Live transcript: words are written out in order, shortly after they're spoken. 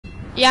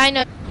Yeah, I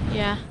know.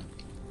 Yeah.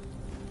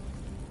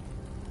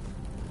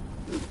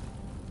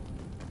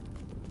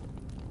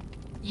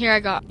 Here, I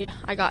got you.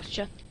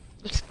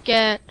 Let's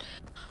get,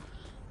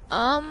 here,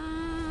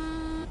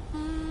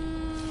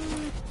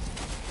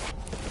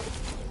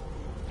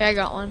 I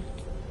got one.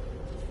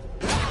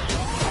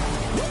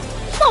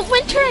 It's not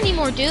winter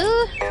anymore, dude.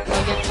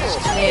 I'll get this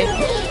today.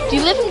 Do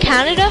you live in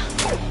Canada?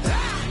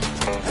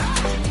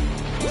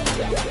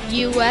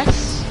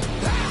 US?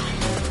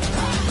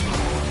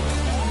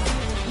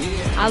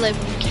 I live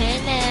in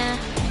Canada.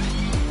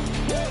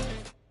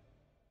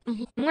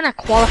 I'm gonna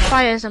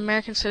qualify as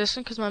American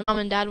citizen because my mom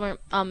and dad weren't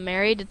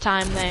married the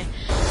time they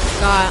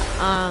got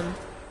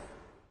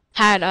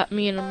had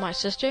me and my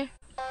sister.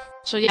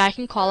 So yeah, I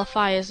can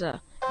qualify as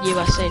a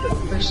USA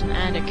person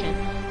and a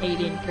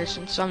Canadian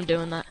person. So I'm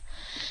doing that.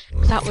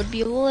 That would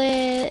be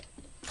lit.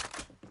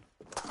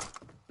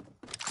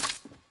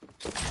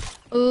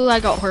 Ooh, I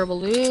got horrible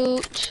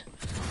loot.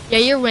 Yeah,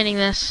 you're winning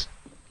this.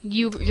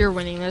 You're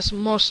winning this.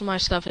 Most of my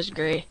stuff is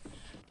gray.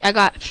 I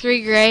got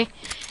 3 gray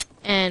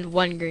and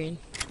 1 green.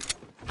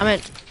 I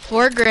meant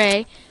 4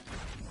 gray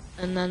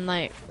and then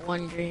like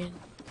 1 green.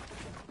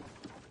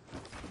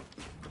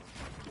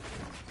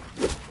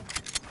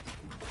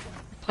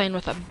 Playing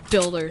with a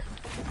builder.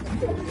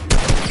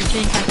 You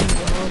think I can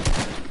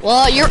build?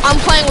 Well, I'm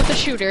playing with a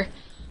shooter.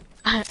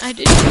 I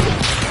did.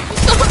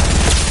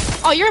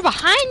 Oh, you're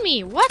behind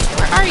me. What?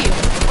 Where are you?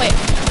 Wait.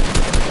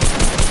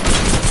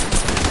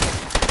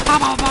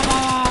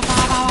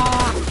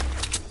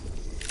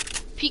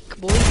 Peek,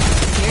 boy.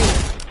 Here you.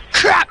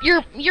 Crap!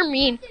 You're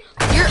mean.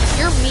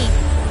 You're mean.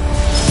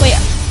 Wait.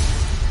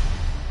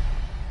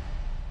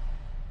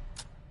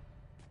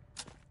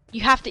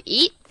 You have to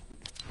eat?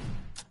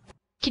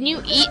 Can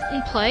you eat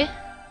and play?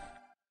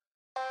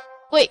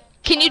 Wait,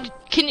 can you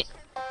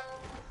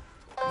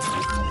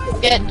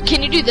yeah,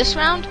 can you do this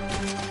round?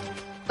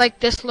 Like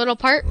this little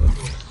part?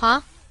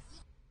 Huh?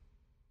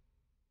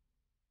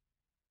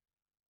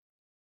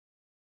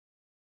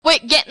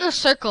 Wait, get in the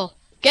circle.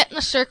 Get in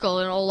the circle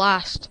and it'll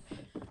last.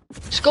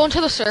 Just go into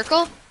the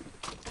circle.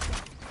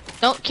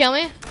 Don't kill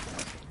me.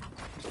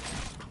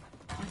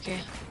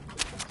 Okay.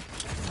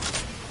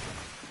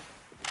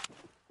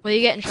 Will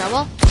you get in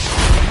trouble?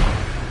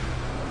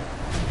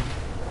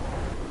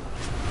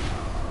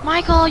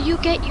 Michael, you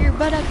get your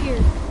butt up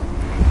here.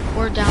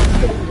 Or down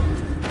here.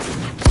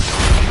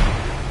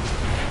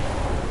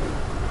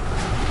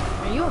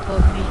 Are you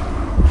above me?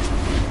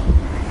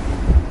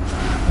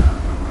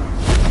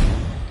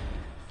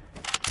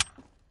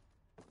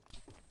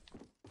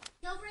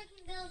 No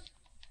breaking build.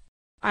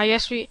 I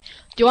guess we...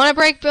 Do you want to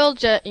break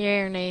build? Yeah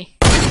or nay?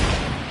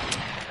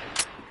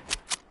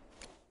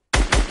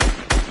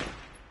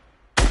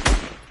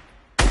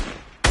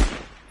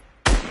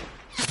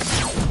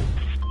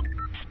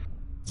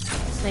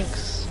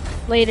 Thanks.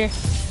 Later.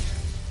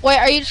 Wait,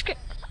 are you just gonna...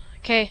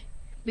 Okay.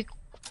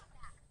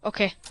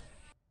 Okay.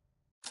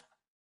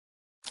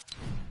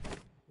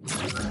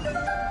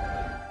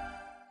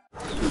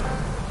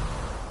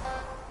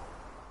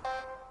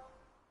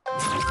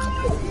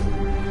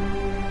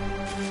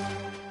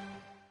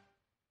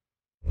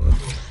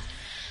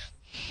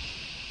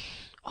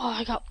 Oh,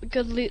 I got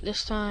good loot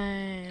this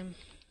time.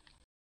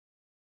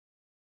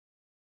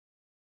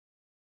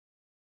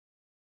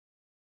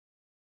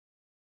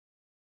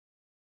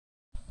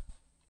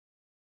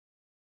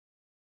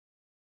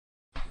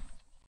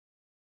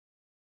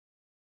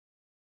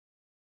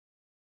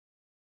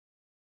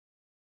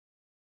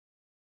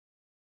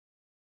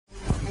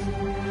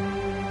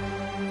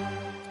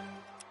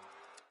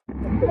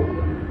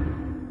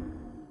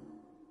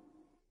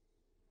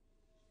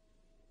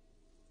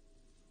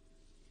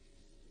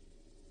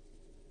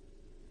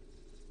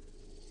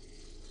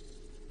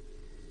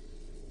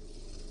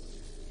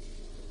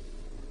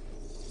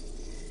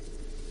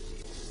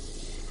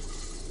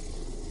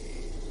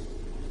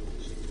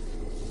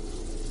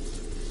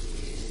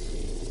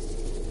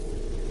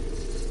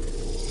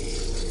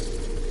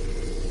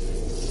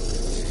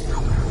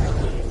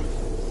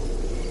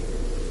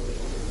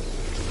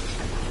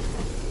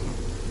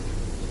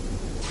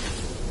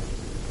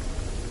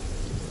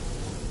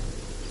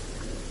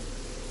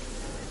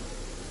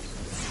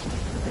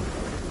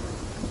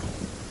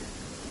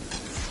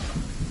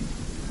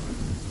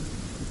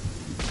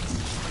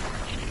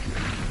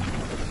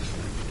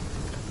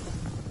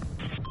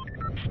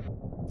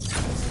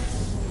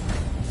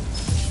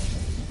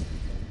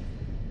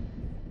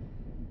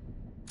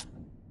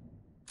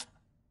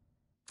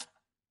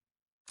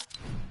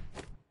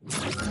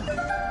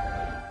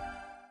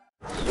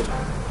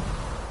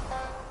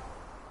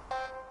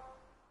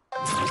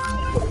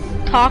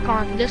 Talk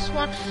on this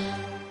one.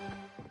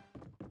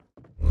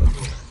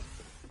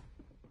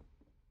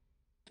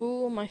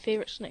 Ooh, my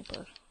favorite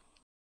sniper.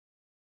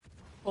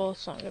 Well,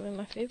 it's not really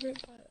my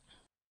favorite, but...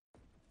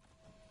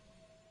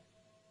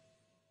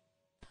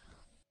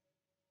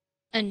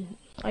 And,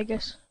 I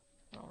guess...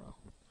 I don't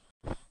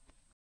know.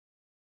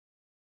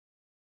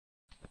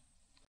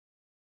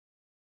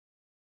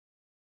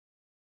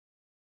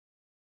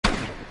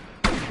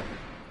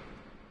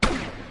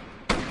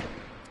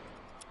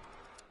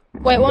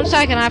 Wait, 1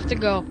 second. I have to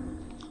go.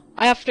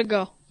 I have to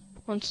go.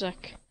 1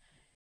 sec.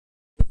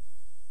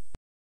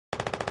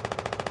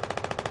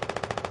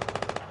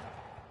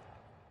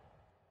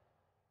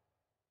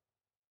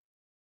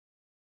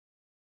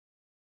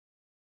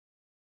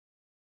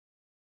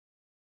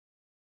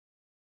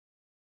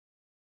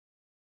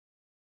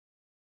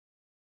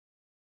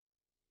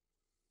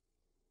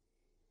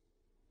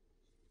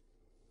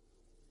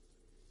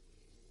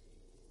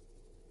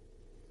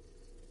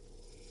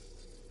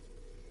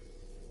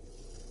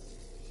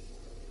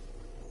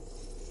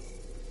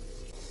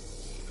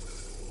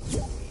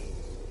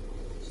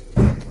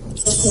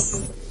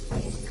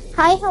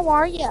 Hi, how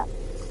are you?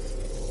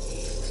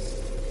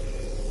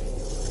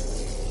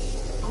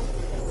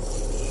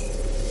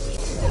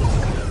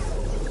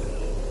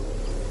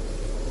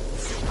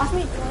 Ask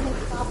me to join the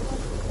problem.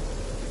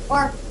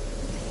 Or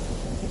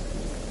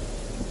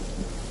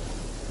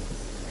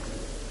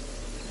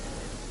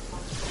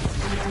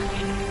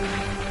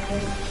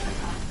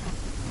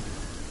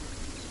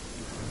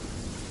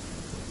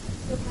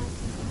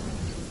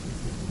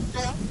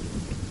hello?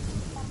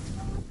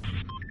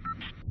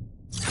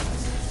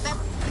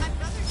 My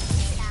brother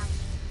kicked it out.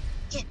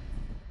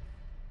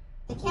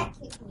 They can't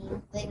kick me.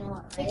 They know it,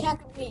 right? They can't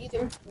kick me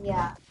either.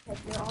 Yeah, because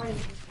you're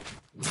already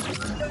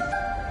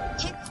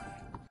kick.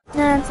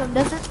 No, so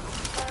does it?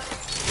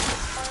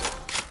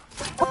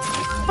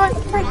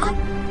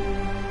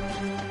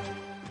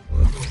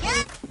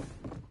 Yeah.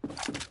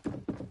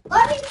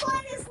 Let me play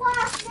this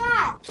last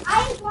match. I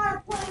just want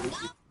to play.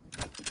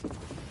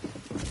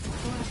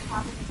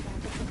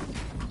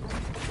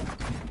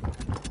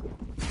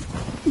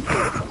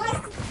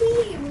 Nice to see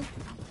you.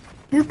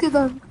 Look at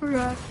them,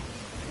 correct.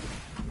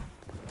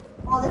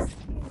 Oh, this.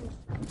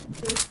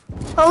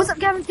 Oh, what's up,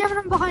 Gavin? Gavin,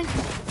 I'm behind you.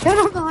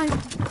 Gavin, I'm behind you.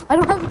 I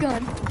don't have a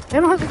gun. I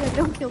don't have a gun.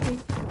 Don't kill me.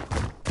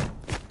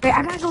 Wait,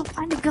 I gotta go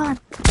find a gun.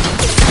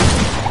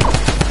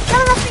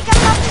 Gavin, off me.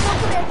 Gavin, off me. Don't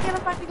kill me. I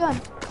gotta find a gun.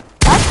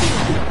 That's me.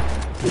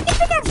 You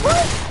think that's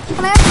what?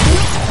 Can I have you?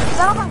 Because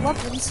I don't have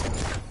weapons.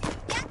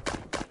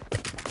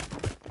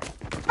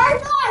 Or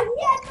not,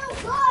 he has no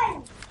gun.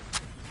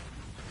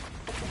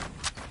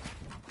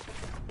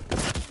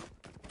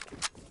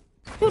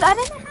 Dude, I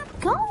didn't have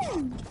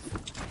guns.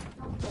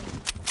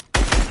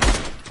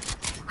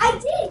 I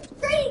did.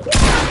 Grady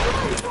didn't have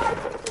gun, so I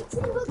took the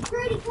two with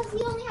Grady because he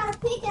only had a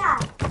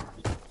pickaxe.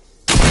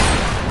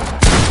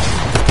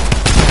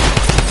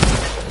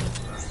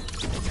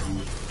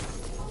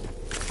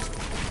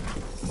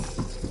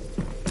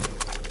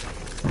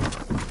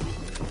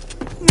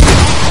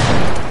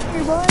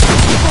 Hey, boy.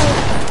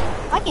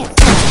 I can't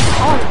see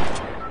all of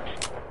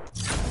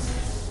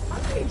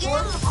I'm pretty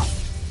bored.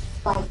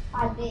 Like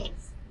 5 days.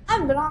 I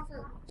haven't been on for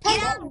 10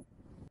 minutes.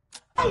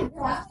 Hey,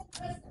 what?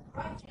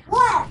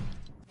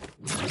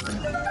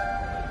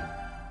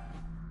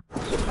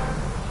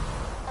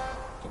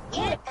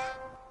 Yeah.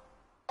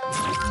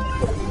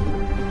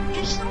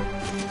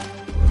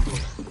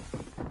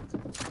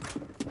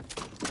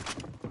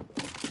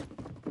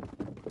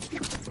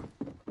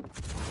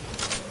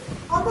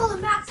 I'll go to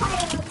max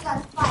height and let you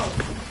guys fight.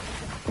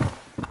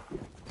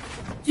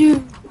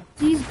 Dude,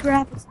 these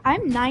graphics.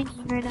 I'm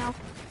 19 right now.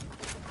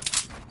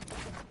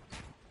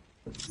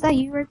 Is that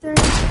you right there?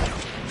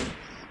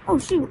 Oh,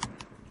 shoot.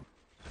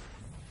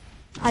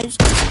 I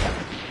just.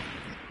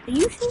 Are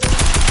you shooting?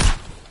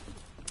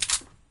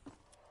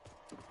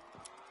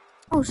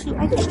 Oh, shoot.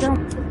 I can't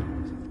jump.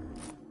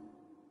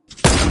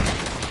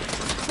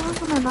 Someone's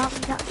gonna knock me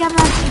down. Gavin,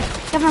 I see you.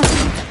 Gavin, I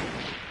see you.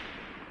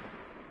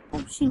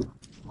 Oh, shoot.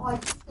 Oh, I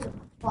just did a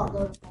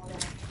buttload of all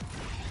that.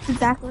 That's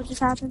exactly what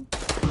just happened.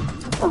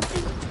 Oh,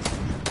 shoot.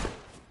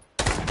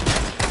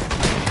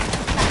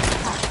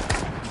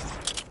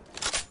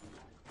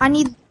 I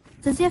need.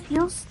 Does he have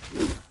heals?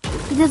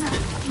 He doesn't.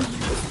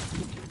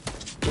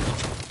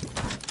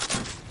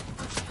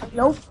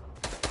 Nope.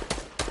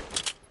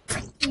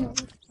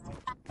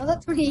 Oh,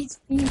 that's 20 HP.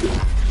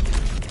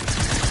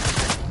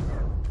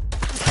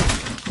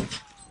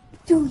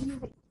 Dude, you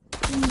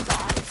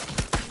die.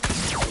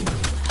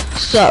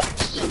 Sup?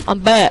 I'm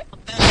back.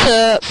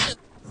 Sup?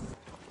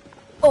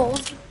 Oh,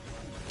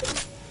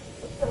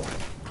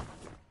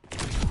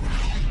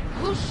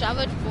 Who's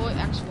Savage Boy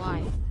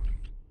XY?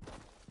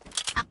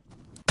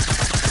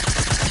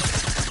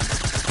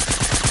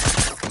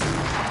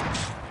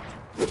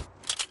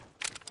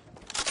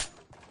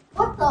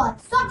 What the?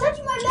 Stop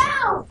touching my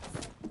mouth!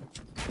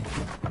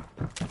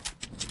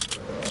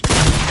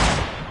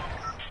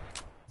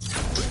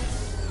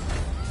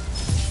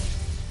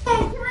 Hey,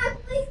 can I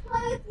please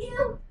play with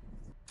you?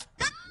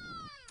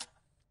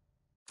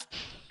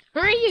 Who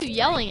are you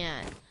yelling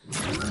at?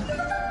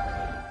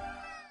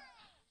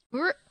 Who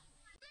are...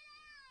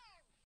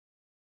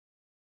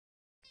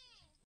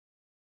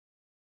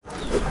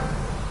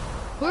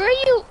 Who are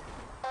you?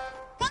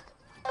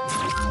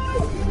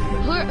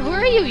 Who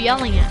are you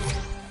yelling at?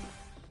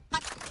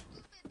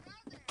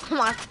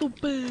 My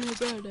stupid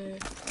brother.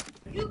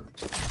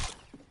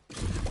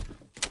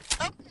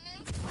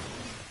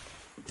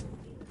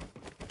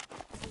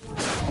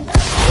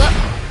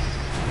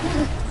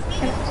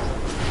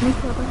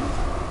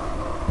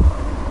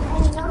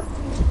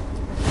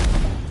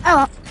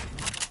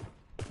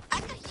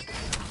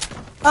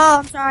 Oh,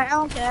 I'm sorry. I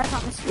won't get it. I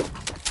promise.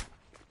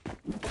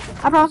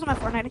 I promise on my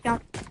Fortnite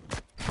account.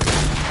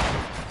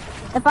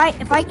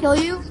 If I kill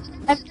you,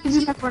 I have to give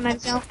you my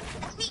Fortnite account,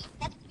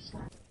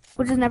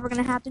 which is never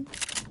gonna happen.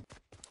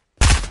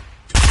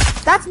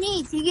 That's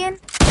me, Tegan.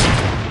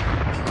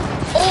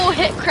 Oh,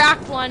 hit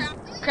cracked one.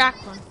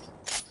 Cracked one.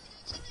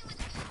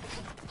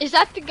 Is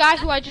that the guy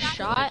who I just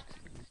shot?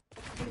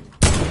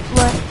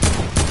 What?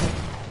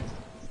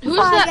 Who's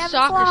Fly, that Gavin,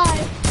 soccer fly.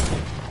 skin?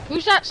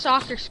 Who's that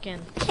soccer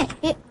skin? I can't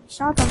hit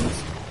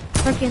shotguns.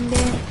 Freaking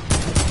damn.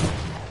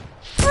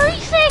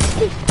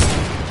 360!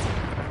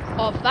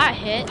 Oh, if that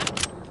hit.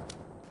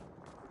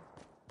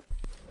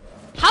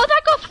 How'd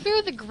that go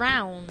through the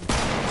ground?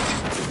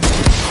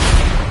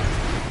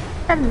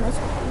 I don't know.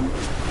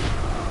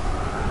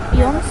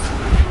 Be honest.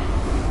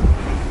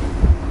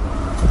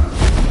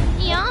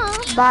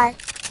 Yeah. Bye.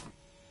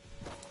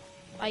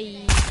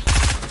 Bye.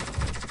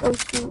 Oh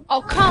shoot.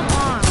 Oh, come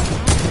on.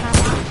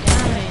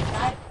 Damn it.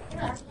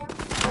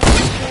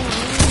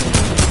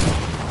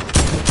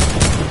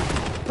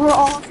 We're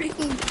all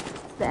freaking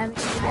the enemy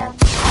again.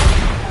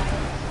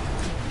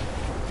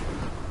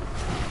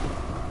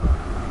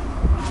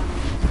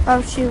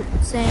 Oh shoot,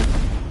 same.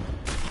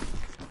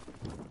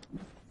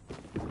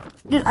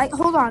 Dude,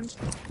 hold on.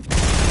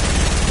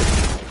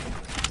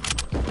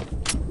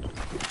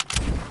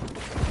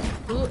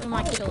 Who am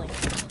I killing?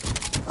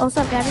 Oh, what's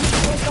up, Gavin?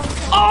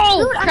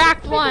 Oh, Dude,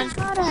 cracked I one.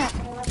 shot at.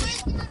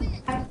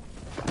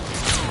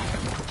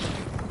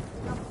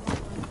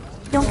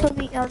 Don't kill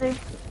the other.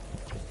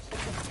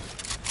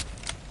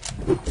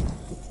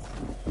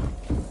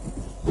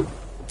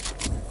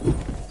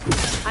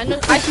 I know.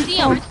 I see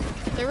them.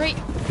 They're right.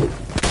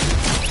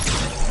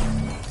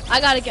 I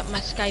gotta get my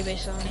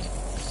skybase on.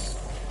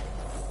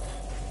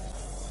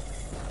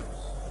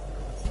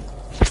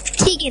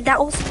 Tegan, that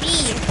was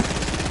me.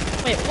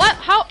 Wait, what?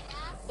 How?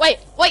 Wait,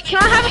 can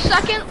I have a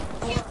second?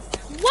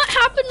 What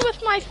happened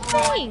with my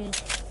thing?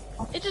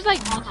 It just like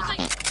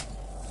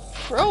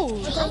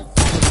froze.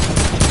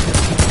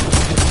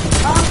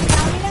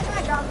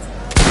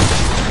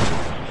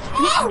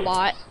 A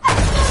lot.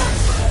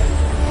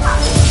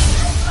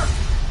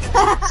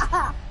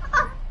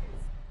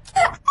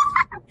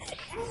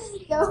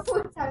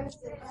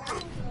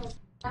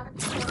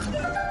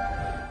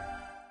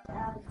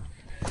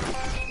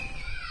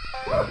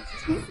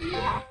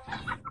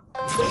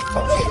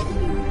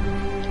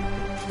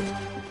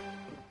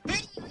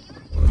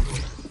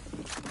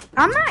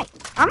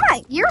 I'm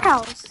at your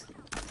house.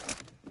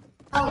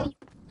 Oh,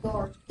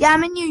 Yeah,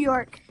 I'm in New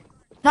York.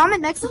 No, I'm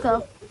in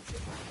Mexico.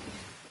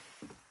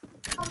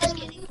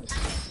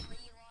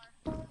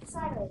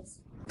 sideways.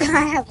 I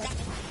have like.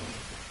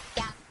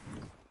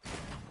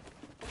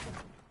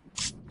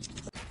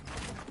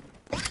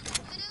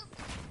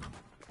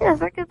 Yes,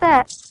 look at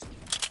that.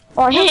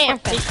 Oh, I Damn,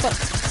 have Facebook.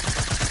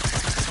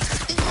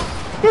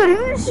 Dude,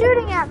 who's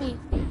shooting at me?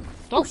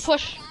 Don't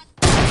push.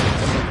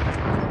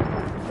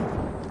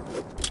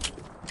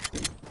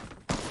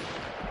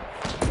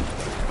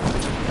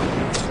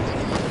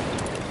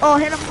 Oh,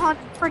 hit him on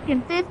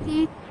freaking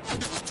 50.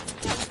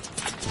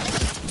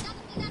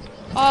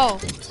 Oh.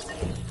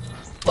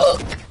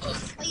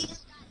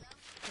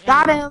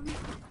 Got him.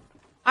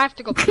 I have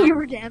to go pee. You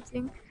were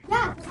dancing.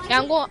 Yeah,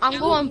 Yeah, I'm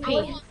going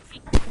pee.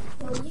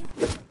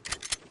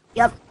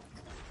 Yep.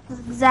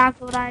 That's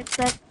exactly what I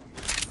expect.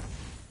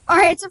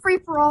 Alright, it's a free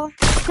for all.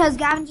 Because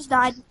Gavin just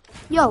died.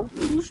 Yo,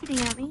 who's shooting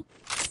at me?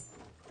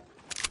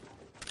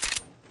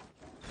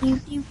 Pew,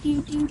 pew,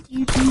 pew, pew,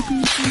 pew, pew,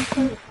 pew, pew,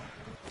 pew.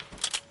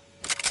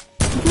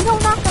 You know,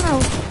 I'm not gonna.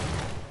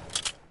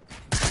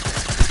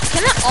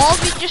 Can it all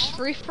be just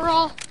free for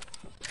all?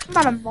 I'm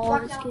about to maul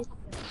this kid.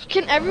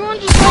 Can everyone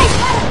just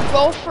like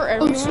go for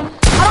everyone?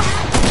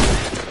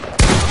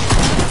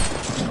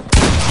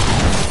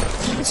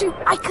 Shoot,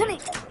 I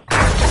couldn't.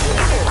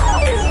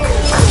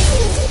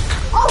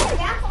 oh,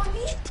 that's on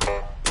me.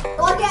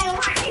 Okay,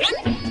 I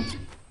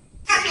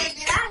can't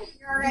get out of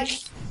here already.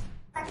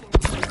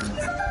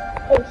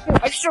 Oh shoot,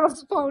 I just turned off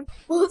the phone.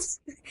 Whoops.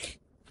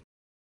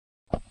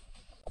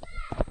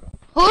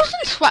 Who's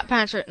in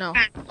sweatpants right now?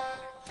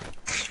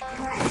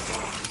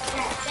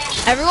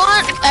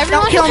 Everyone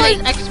kill who plays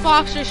me.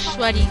 Xbox are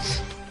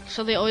sweaties,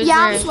 so they always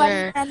Yeah,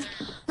 wear I'm sweating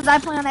because I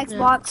play on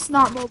Xbox,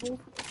 not mobile.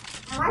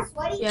 Am I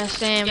sweaty? Yeah,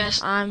 same.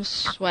 I'm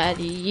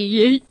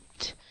sweaty.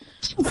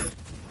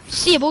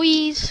 See ya,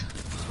 boys.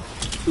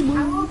 I'm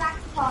going back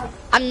to college.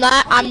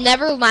 I'm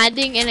never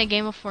landing in a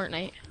game of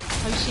Fortnite.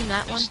 Have you seen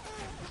that one?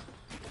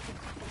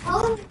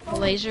 Tell them The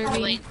laser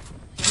beam.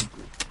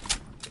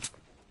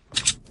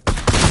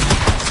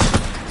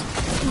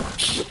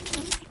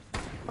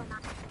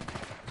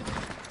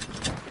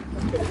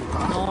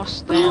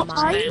 Nos, damn,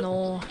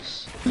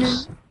 nos.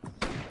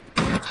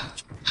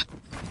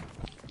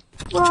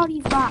 Where are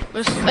these bots?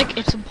 It's like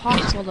it's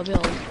impossible to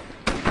build.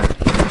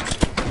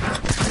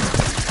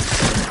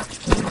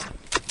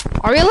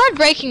 Are we allowed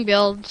breaking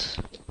builds?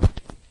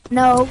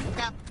 No.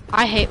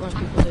 I hate when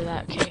people do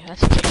that. Okay,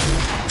 that's okay.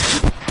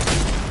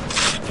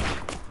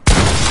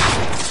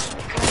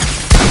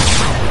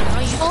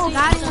 Oh,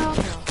 got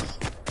him.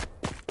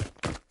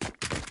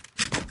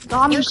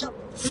 Got me.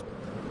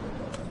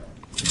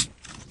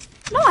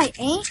 No, I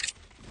ain't.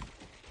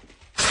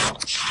 Oh,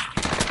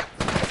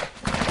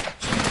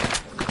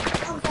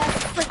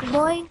 that's freaking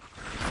boy.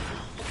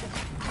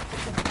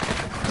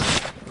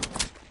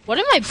 What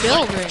am I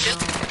build right now?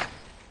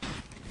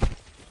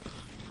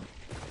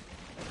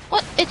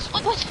 What? It's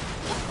what?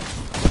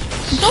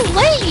 So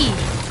laggy.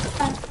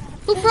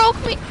 Who broke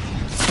me?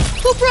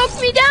 Who broke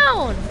me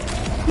down?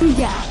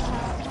 Yeah.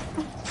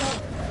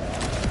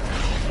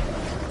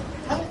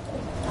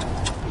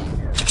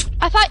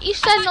 I thought you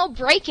said no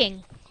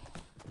breaking.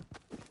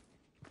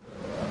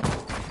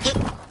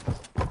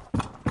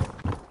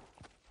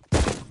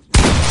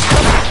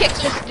 Someone kick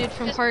this dude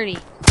from party.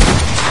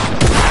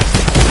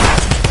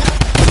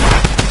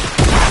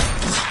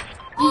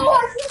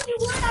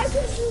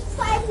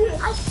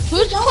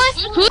 Who's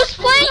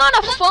playing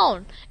on a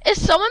phone?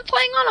 Is someone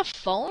playing on a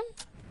phone?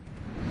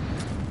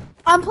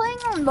 I'm playing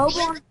on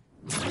mobile.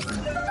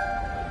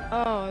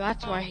 Oh,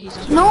 that's why he's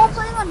on. No, I'm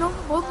playing on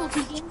mobile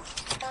TV.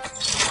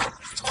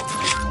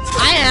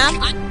 I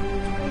am.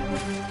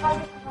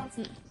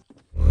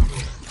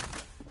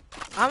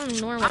 I'm a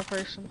normal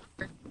person.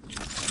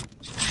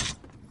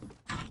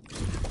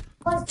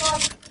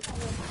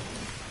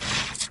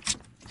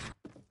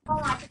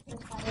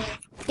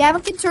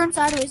 Gavin can turn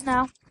sideways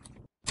now.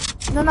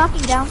 No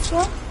knocking down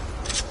still.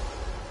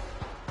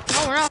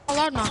 Oh, we're not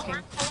allowed knocking.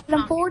 But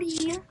I'm 40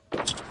 here.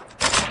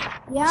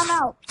 Yeah, I'm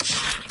out.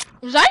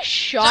 Was I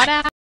shot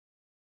at?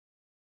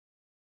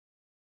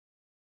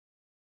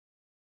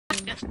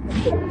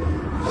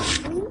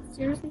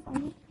 Seriously,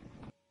 funny?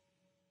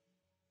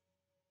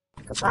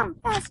 Come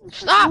on,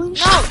 Stop!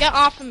 No, get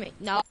off of me.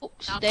 No,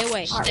 stay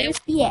away. Stay away. Where's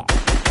he at?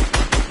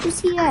 Where's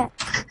he at?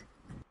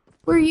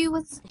 Where are you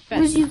with?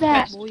 Where's you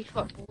at?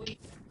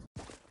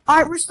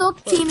 Alright, we're still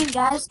teaming,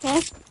 guys,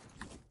 okay?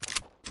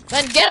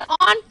 Then get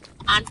on.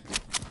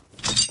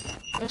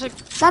 That's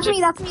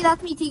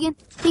me, Tegan.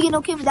 Tegan,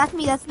 don't kill me, that's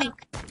me.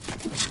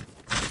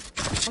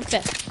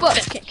 Okay, fuck,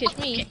 can't kiss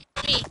me.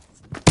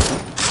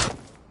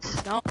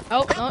 No.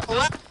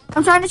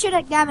 I'm trying to shoot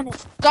at Gavin.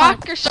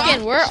 Soccer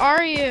skin, where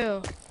are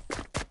you?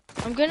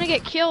 I'm gonna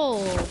get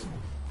killed.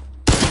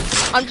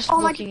 I'm just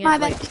looking at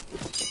bad.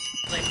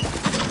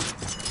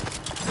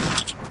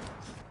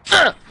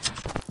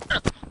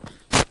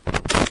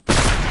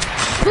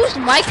 Whose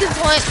mic is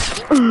like?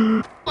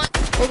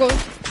 We're going.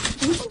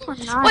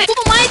 Wait, who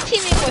am I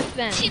teaming with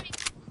then?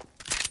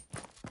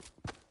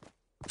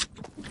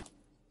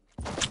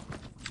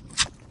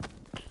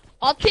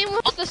 I'll team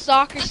with the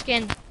soccer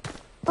skin.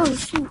 Oh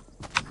shoot.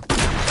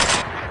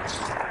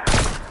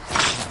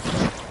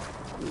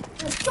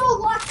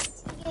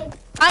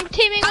 I'm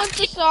teaming with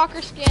the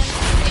soccer skin.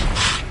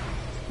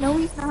 No,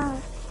 he's not.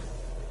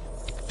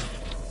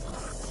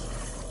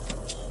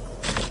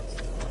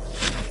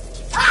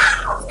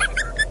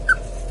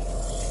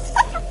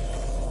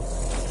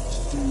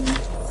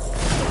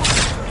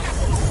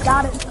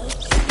 Got it.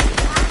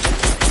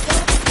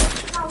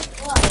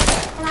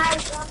 And I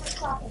was on the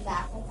talking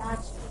back. I got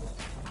you.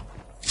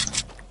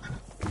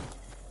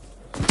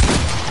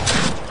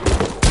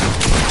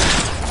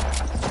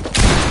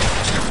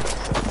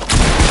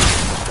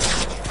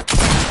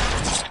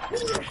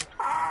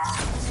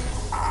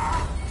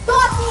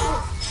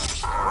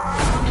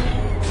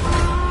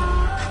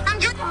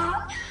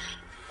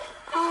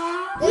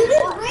 You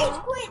did great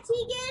quit,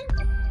 Tegan.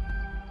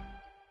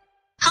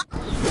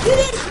 You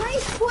did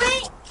great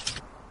quit.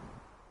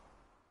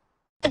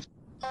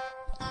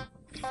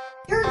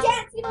 You're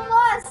dancing with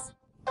us.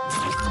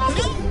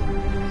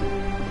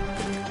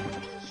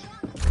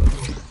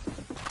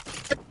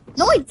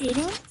 No, I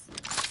didn't.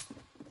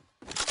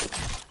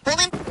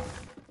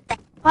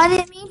 I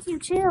didn't mean to.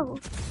 Chill.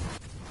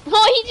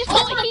 No, he just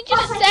said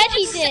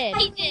he did.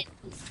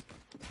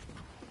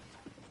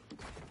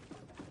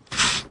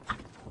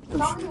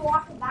 Somebody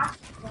walking back.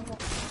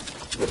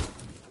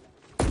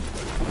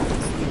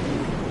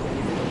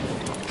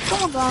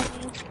 Someone's on me.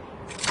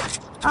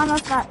 I don't know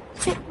if that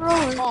chick bro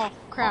or Oh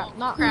crap!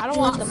 I don't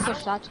want to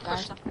push that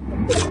guy.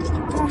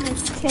 on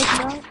this chick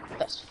bro.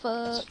 That's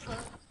fuck.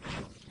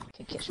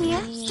 Can kiss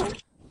Yeah. me.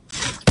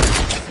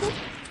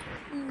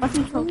 What's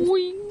he focused?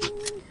 Boing.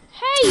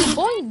 Hey, you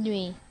boinged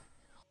me.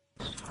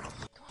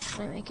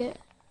 Can I make it?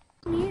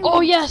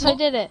 Oh yes, I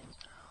did it.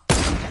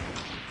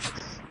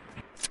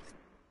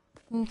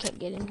 Okay,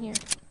 get in here.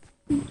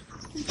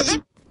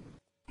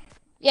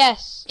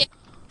 Yes.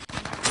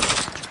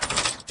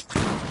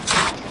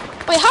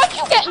 Wait, how'd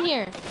you get in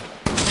here?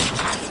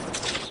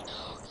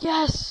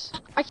 Yes,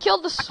 I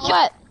killed the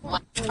sweat.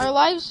 Our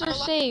lives are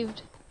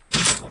saved.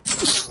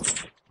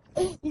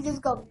 You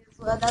just got me.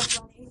 That's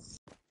funny.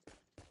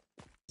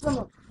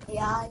 Some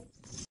AI.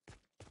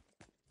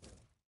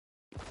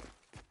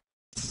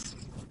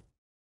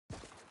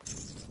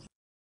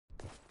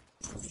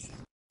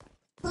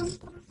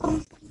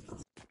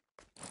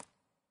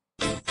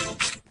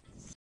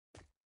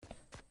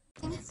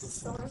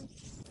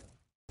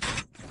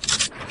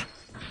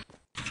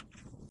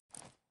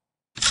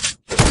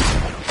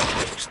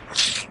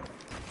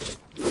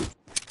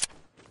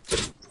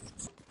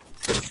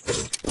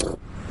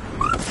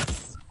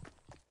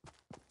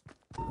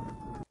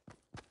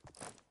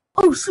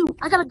 Oh shoot,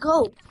 I gotta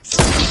go.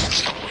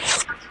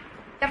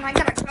 Damn, I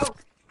gotta go.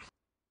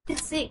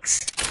 It's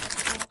 6.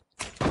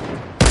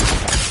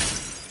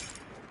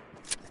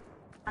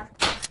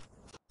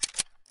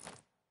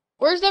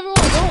 Where's everyone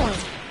going?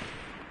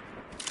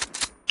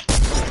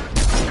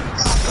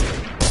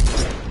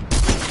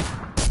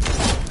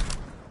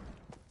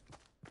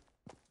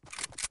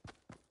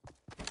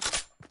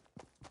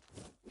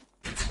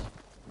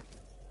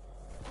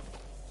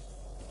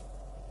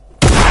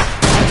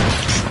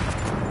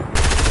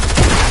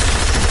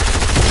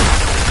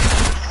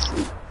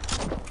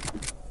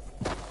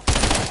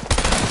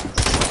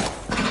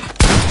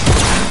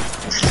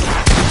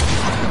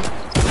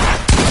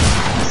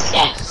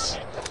 Yes.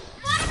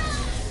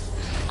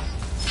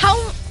 How?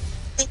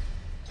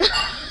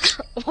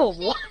 Oh,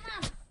 what?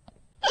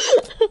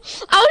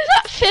 I was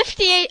at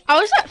 58. I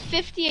was at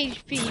 50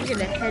 HP. You're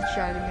gonna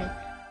headshot me.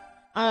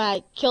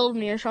 Alright, killed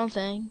me or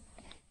something.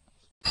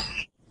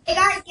 Hey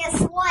guys,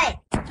 guess what?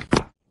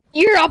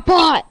 You're a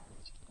bot.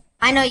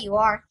 I know you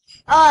are.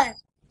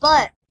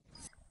 But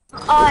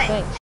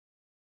Thanks.